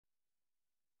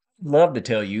Love to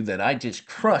tell you that I just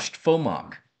crushed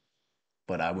FOMC,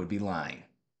 but I would be lying.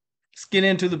 Let's get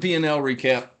into the P&L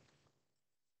recap.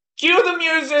 Cue the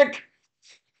music!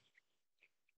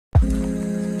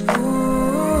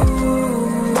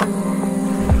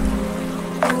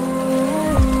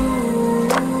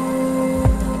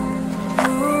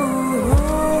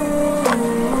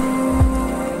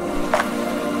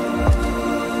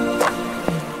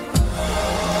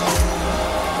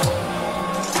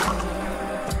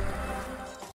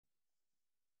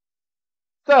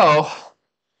 So,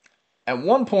 at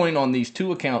one point on these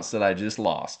two accounts that I just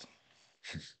lost,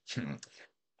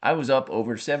 I was up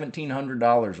over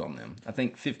 $1,700 on them. I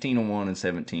think 15 on one and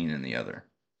 17 in the other.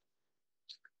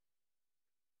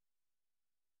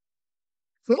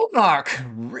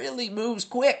 FOMC really moves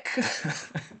quick.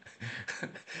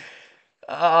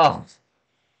 Oh,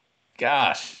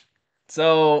 gosh.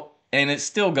 So, and it's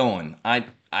still going.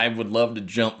 I would love to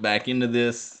jump back into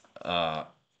this.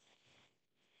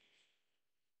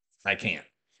 I can't.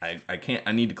 I can't.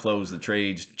 I need to close the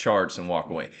trades, charts, and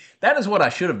walk away. That is what I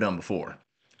should have done before.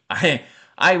 I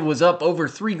I was up over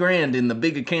 3 grand in the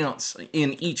big accounts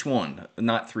in each one.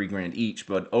 Not 3 grand each,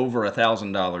 but over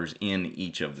 $1,000 in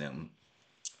each of them.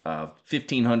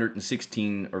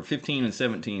 1,516 or 15 and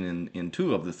 17 in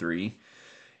two of the three.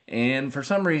 And for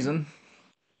some reason,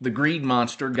 the greed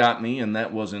monster got me, and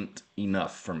that wasn't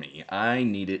enough for me. I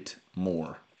needed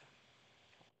more.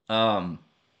 Um,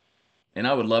 and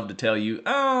I would love to tell you,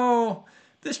 oh,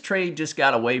 this trade just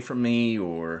got away from me,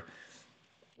 or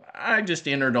I just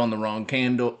entered on the wrong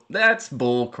candle. That's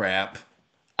bull crap.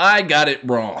 I got it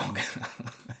wrong.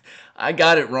 I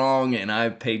got it wrong, and I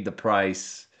paid the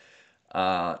price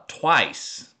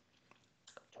twice.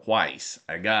 Twice.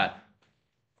 I got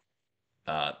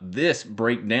this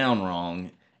breakdown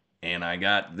wrong, and I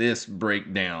got this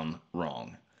breakdown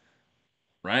wrong.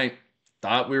 Right?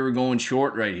 Thought we were going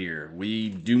short right here. We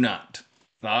do not.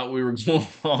 Thought we were going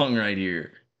long right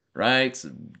here. Right? So,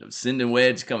 sending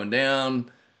wedge coming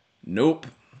down. Nope.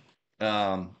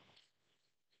 Um,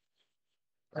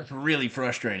 that's really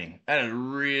frustrating. That is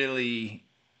really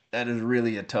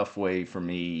a tough way for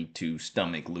me to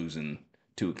stomach losing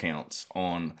two accounts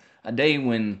on a day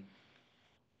when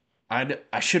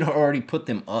I should have already put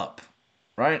them up.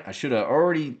 Right? I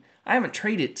haven't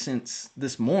traded since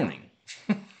this morning.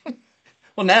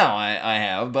 Well, now I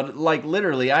have, but like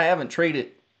literally, I haven't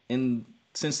traded in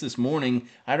since this morning.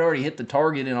 I'd already hit the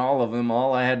target in all of them.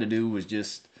 All I had to do was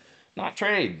just not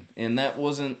trade, and that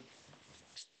wasn't,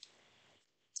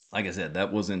 like I said,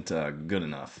 that wasn't good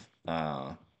enough.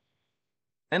 And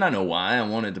I know why. I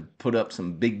wanted to put up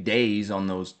some big days on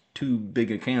those two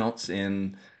big accounts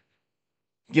and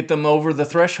get them over the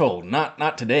threshold.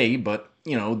 Not today, but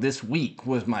this week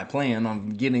was my plan on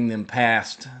getting them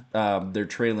past their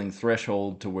trailing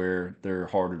threshold to where they're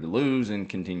harder to lose and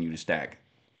continue to stack.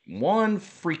 One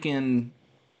freaking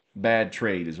bad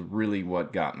trade is really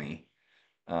what got me.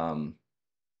 Um,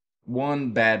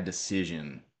 one bad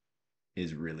decision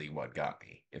is really what got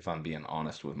me, if I'm being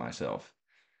honest with myself.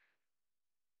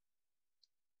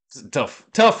 It's a tough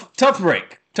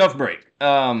break. Tough break.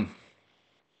 I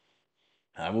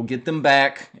will get them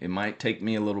back. It might take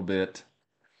me a little bit.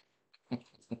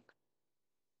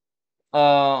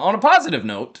 On a positive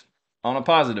note, on a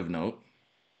positive note,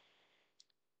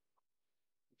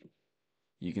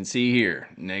 you can see here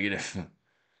negative.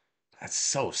 That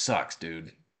so sucks,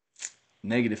 dude.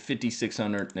 Negative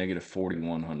 5,600, negative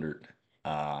 4,100,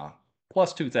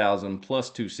 plus 2,000, plus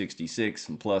 266,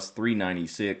 and plus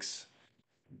 396.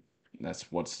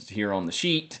 That's what's here on the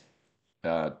sheet.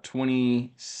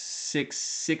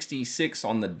 2666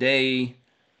 on the day.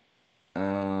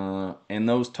 And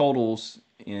those totals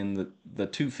in the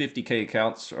 250K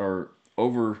accounts are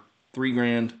over 3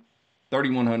 grand,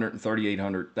 3,100 and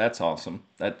 3,800. That's awesome.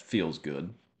 That feels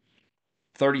good.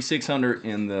 3,600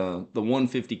 in the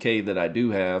 150K that I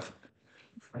do have.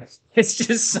 It's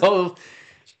just so,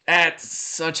 that's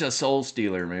such a soul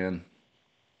stealer, man.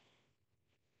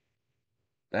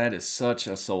 That is such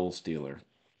a soul stealer.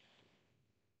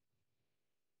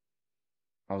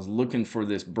 I was looking for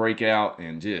this breakout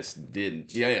and just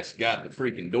didn't. Yes, got the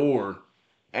freaking door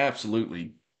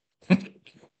absolutely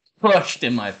crushed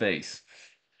in my face.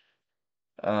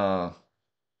 Uh,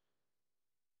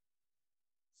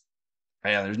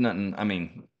 yeah, there's nothing. I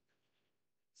mean,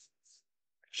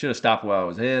 should have stopped while I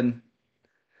was ahead.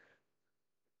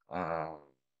 Uh,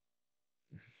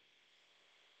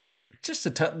 just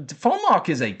a tough. FOMOC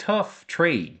is a tough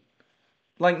trade.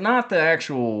 Like not the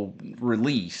actual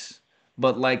release,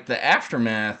 but like the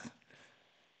aftermath.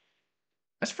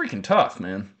 That's freaking tough,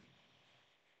 man.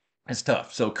 It's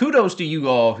tough. So kudos to you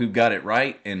all who got it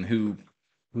right and who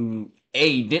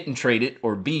A, didn't trade it,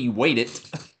 or B, waited.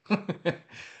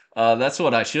 That's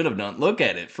what I should have done. Look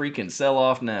at it. Freaking sell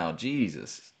off now.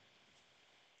 Jesus.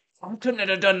 I couldn't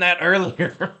have done that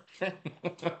earlier.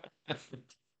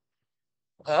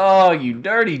 Oh, you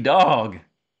dirty dog.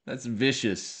 That's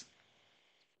vicious.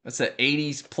 That's an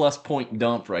 80s plus point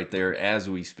dump right there as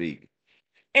we speak.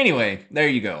 Anyway, there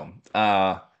you go.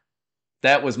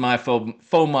 That was my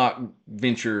FOMOC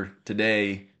venture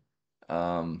today.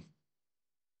 Um,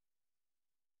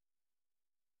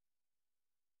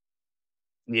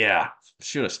 yeah,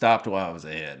 should have stopped while I was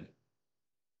ahead.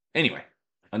 Anyway,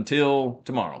 until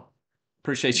tomorrow.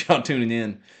 Appreciate y'all tuning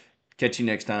in. Catch you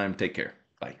next time. Take care.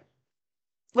 Bye.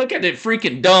 Look at that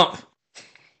freaking dump.